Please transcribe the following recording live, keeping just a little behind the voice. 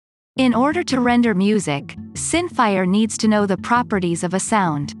In order to render music, Synfire needs to know the properties of a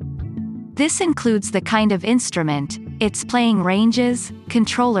sound. This includes the kind of instrument, its playing ranges,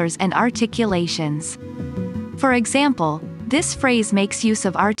 controllers and articulations. For example, this phrase makes use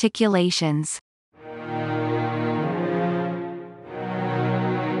of articulations.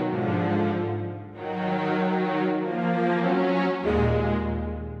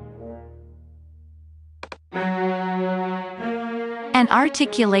 An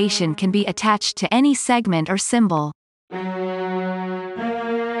articulation can be attached to any segment or symbol.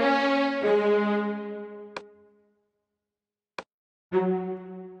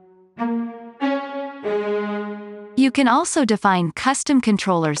 You can also define custom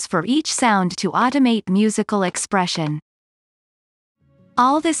controllers for each sound to automate musical expression.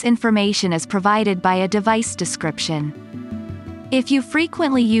 All this information is provided by a device description. If you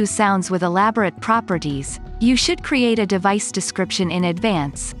frequently use sounds with elaborate properties, you should create a device description in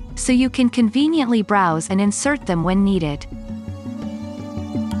advance, so you can conveniently browse and insert them when needed.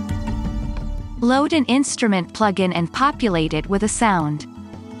 Load an instrument plugin and populate it with a sound.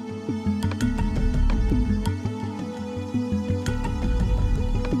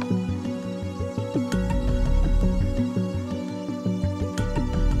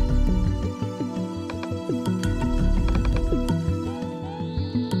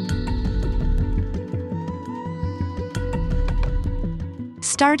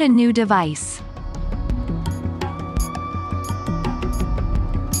 Start a new device.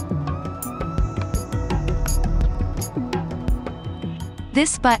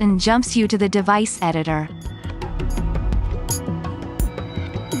 This button jumps you to the device editor.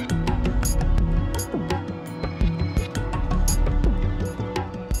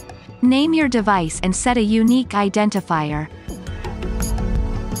 Name your device and set a unique identifier.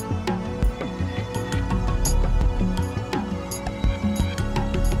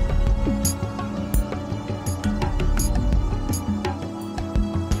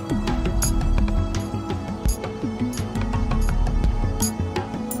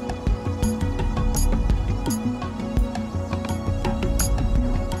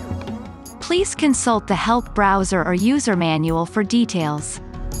 Please consult the help browser or user manual for details.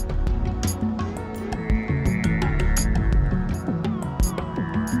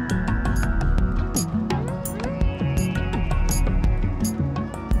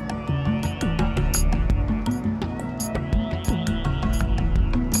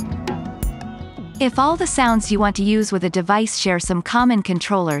 If all the sounds you want to use with a device share some common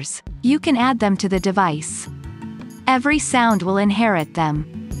controllers, you can add them to the device. Every sound will inherit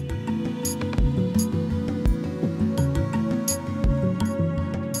them.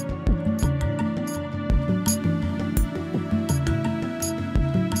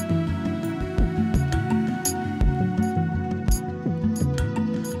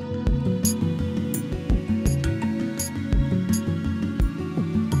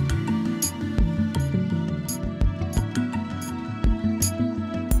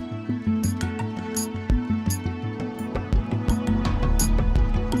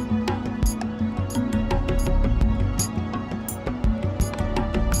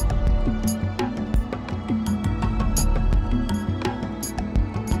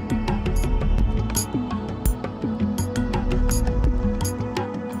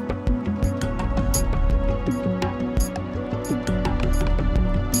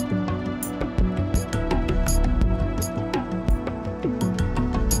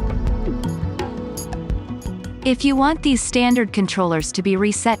 If you want these standard controllers to be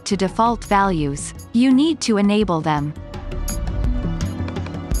reset to default values, you need to enable them.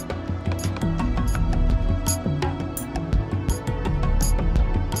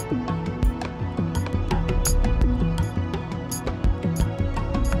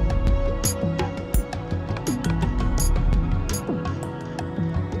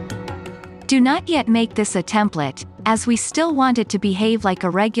 Do not yet make this a template, as we still want it to behave like a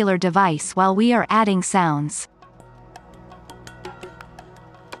regular device while we are adding sounds.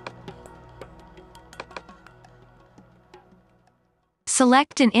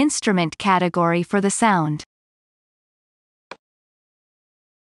 Select an instrument category for the sound.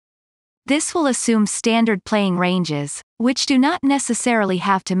 This will assume standard playing ranges, which do not necessarily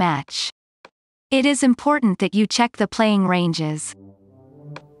have to match. It is important that you check the playing ranges.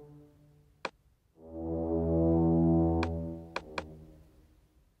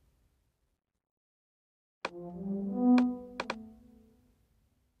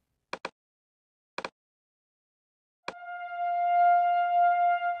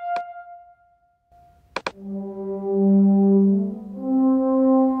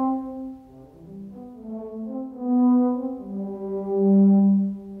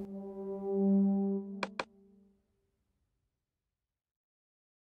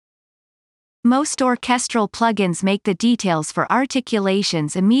 Most orchestral plugins make the details for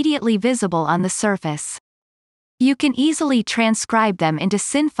articulations immediately visible on the surface. You can easily transcribe them into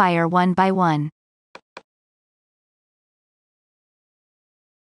Synfire one by one.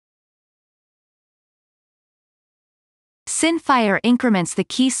 Synfire increments the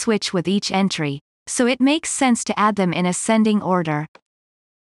key switch with each entry, so it makes sense to add them in ascending order.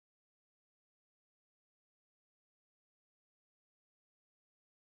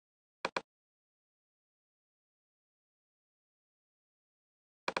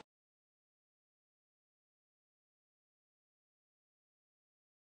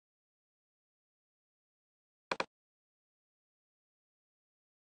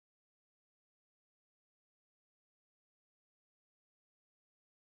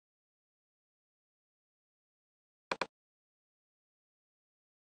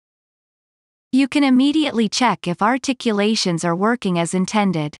 You can immediately check if articulations are working as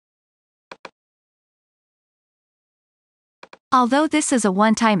intended. Although this is a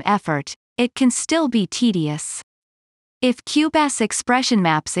one-time effort, it can still be tedious. If Cubase expression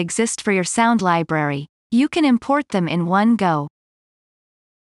maps exist for your sound library, you can import them in one go.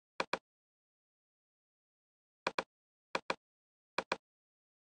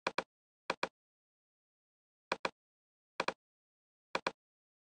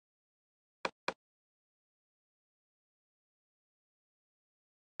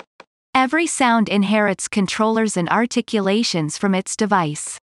 Every sound inherits controllers and articulations from its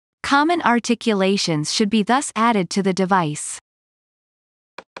device. Common articulations should be thus added to the device.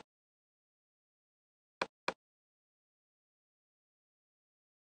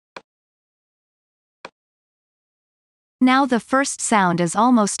 Now the first sound is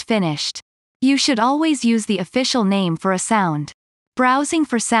almost finished. You should always use the official name for a sound. Browsing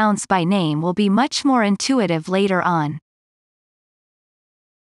for sounds by name will be much more intuitive later on.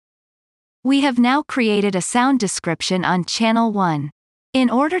 We have now created a sound description on channel 1. In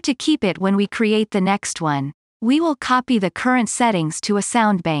order to keep it when we create the next one, we will copy the current settings to a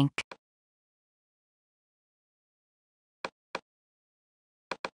sound bank.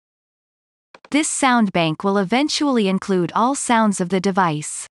 This sound bank will eventually include all sounds of the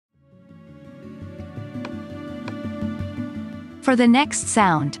device. For the next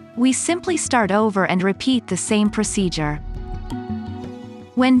sound, we simply start over and repeat the same procedure.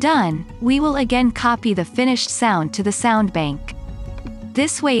 When done, we will again copy the finished sound to the sound bank.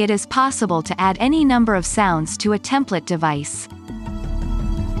 This way it is possible to add any number of sounds to a template device.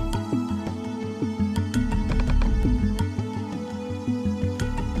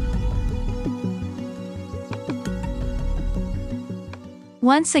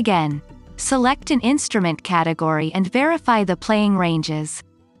 Once again, select an instrument category and verify the playing ranges.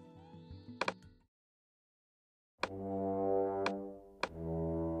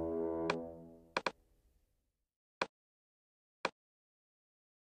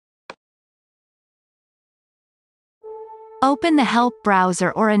 Open the Help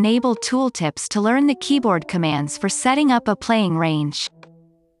browser or enable tooltips to learn the keyboard commands for setting up a playing range.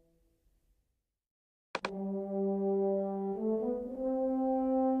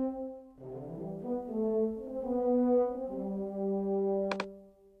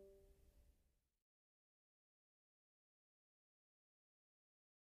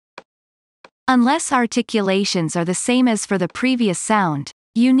 Unless articulations are the same as for the previous sound,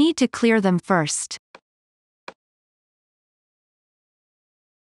 you need to clear them first.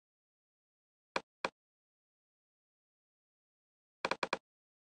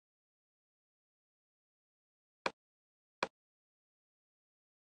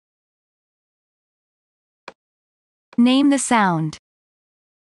 Name the sound.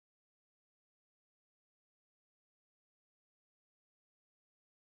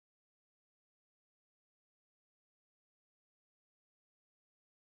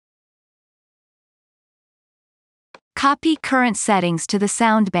 Copy current settings to the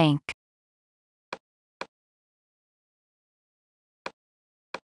sound bank.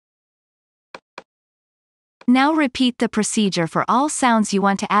 Now repeat the procedure for all sounds you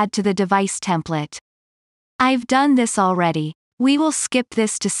want to add to the device template. I've done this already. We will skip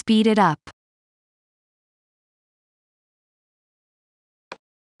this to speed it up.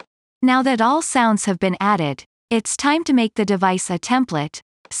 Now that all sounds have been added, it's time to make the device a template,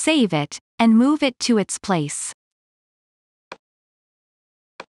 save it, and move it to its place.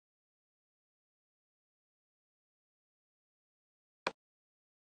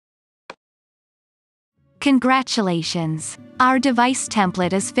 Congratulations! Our device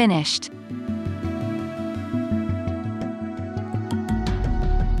template is finished.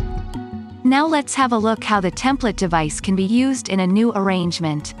 Now let's have a look how the template device can be used in a new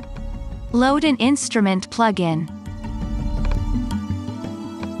arrangement. Load an instrument plugin.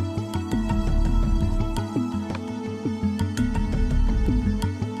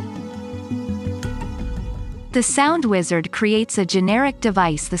 The Sound Wizard creates a generic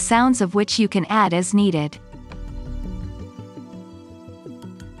device, the sounds of which you can add as needed.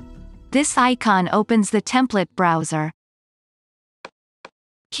 This icon opens the template browser.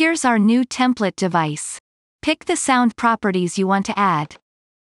 Here's our new template device. Pick the sound properties you want to add.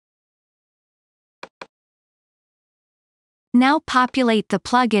 Now populate the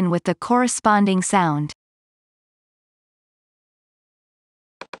plugin with the corresponding sound.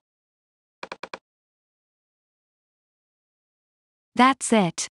 That's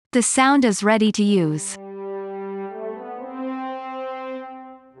it. The sound is ready to use.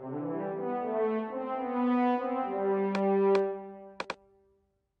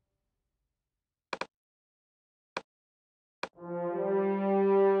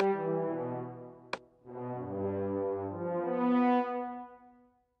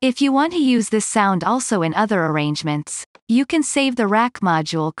 If you want to use this sound also in other arrangements, you can save the rack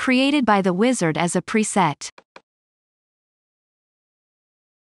module created by the wizard as a preset.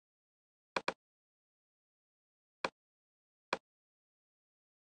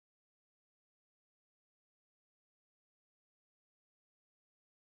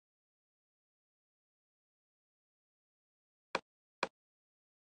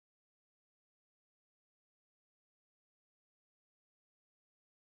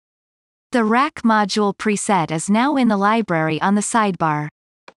 The rack module preset is now in the library on the sidebar.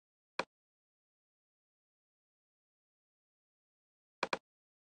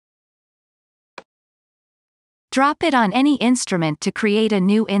 Drop it on any instrument to create a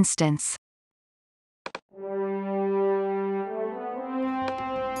new instance.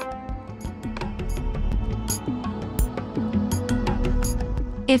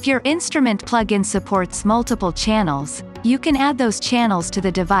 If your instrument plugin supports multiple channels, you can add those channels to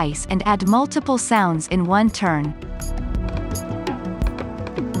the device and add multiple sounds in one turn.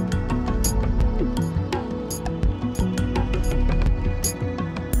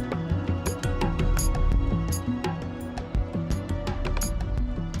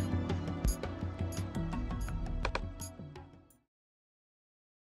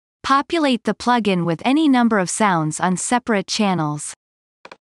 Populate the plugin with any number of sounds on separate channels.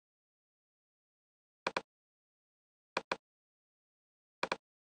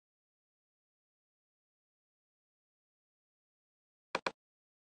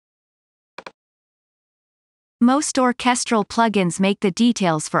 Most orchestral plugins make the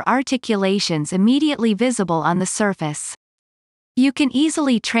details for articulations immediately visible on the surface. You can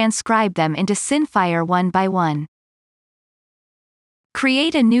easily transcribe them into Synfire one by one.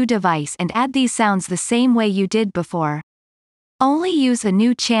 Create a new device and add these sounds the same way you did before. Only use a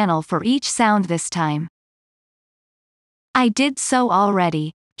new channel for each sound this time. I did so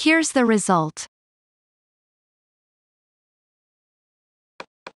already. Here's the result.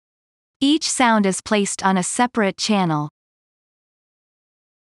 Each sound is placed on a separate channel.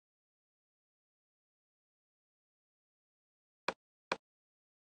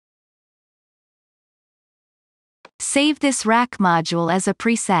 Save this rack module as a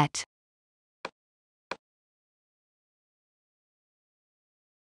preset.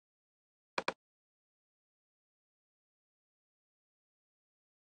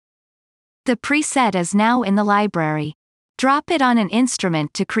 The preset is now in the library. Drop it on an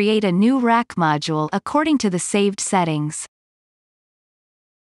instrument to create a new rack module according to the saved settings.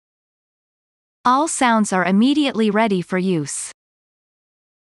 All sounds are immediately ready for use.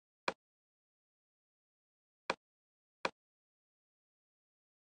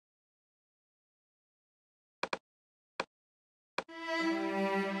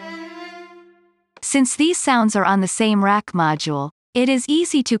 Since these sounds are on the same rack module, it is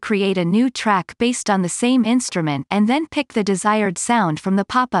easy to create a new track based on the same instrument and then pick the desired sound from the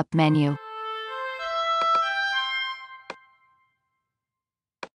pop-up menu.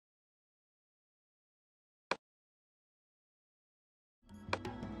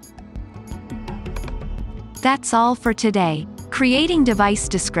 That's all for today. Creating device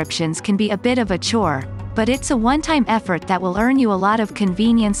descriptions can be a bit of a chore, but it's a one-time effort that will earn you a lot of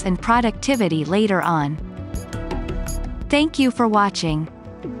convenience and productivity later on. Thank you for watching.